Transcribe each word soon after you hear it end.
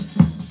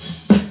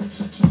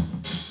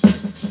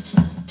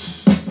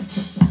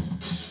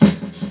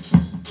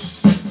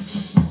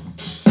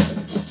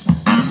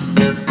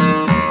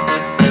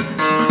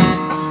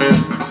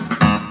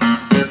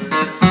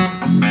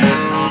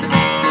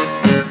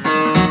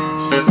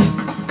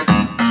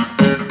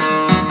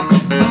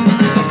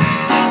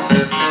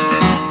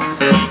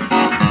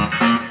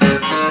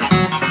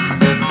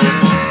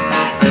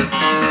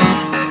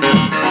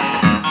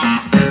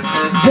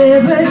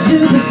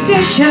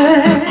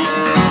superstitious,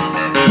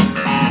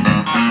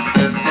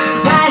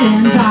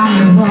 writings on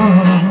the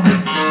wall.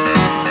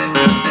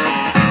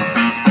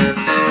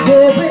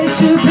 Very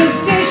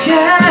superstitious,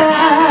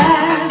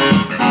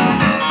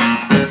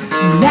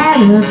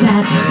 letters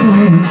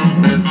magical.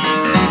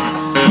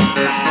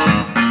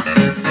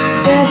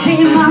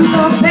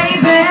 13-month-old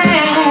baby,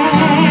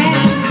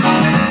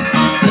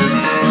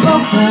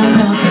 broke the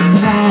looking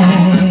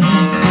glass.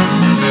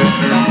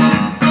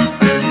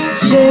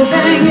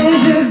 7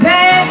 years of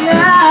bad luck,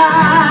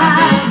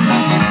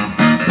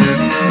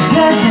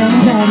 nothing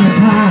but the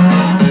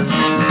past.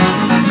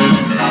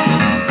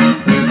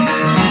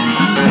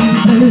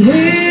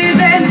 Believe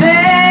in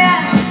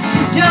that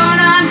you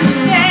don't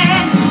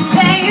understand,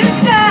 then you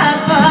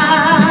suffer.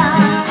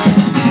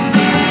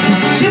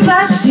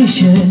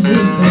 Superstition is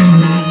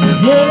for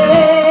me.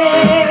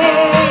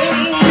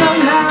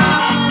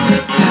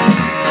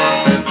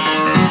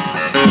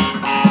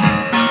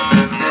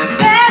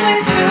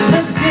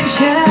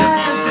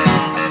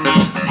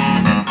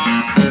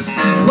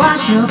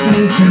 Wash your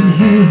face in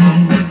hate.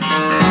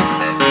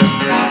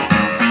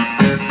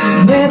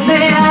 Rip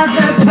me out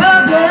the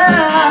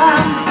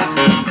problem,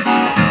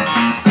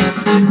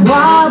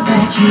 all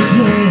that you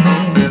get.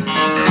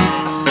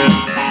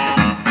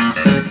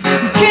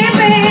 Keep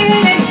me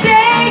in a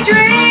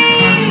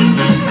daydream,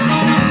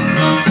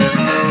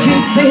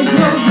 keep me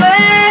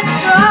going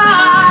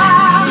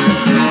strong.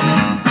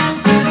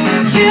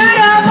 You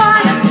don't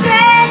wanna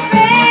save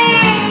me,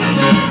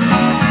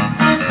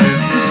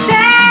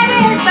 sad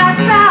is my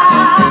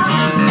song.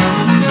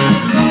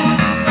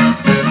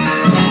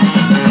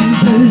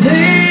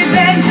 Believe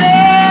in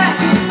this,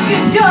 you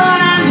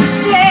don't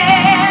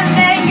understand,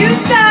 then you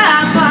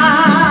suffer.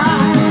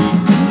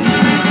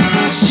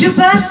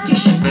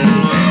 Superstition.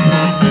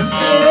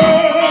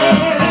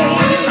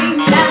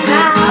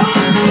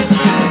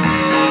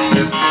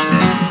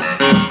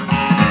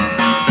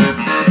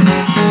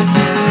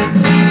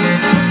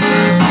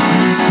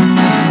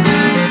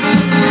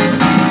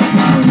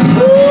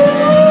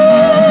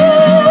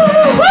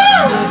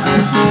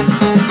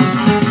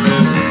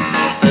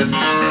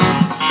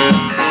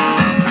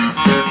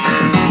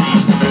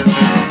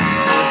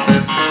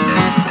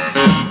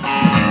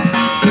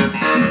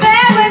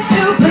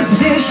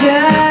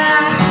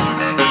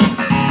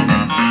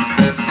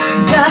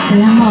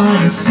 Nothing more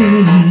to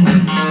see.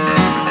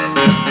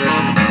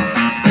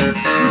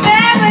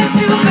 Very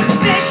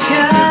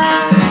superstitious,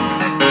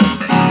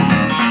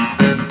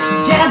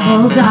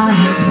 devil's on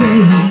his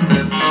way.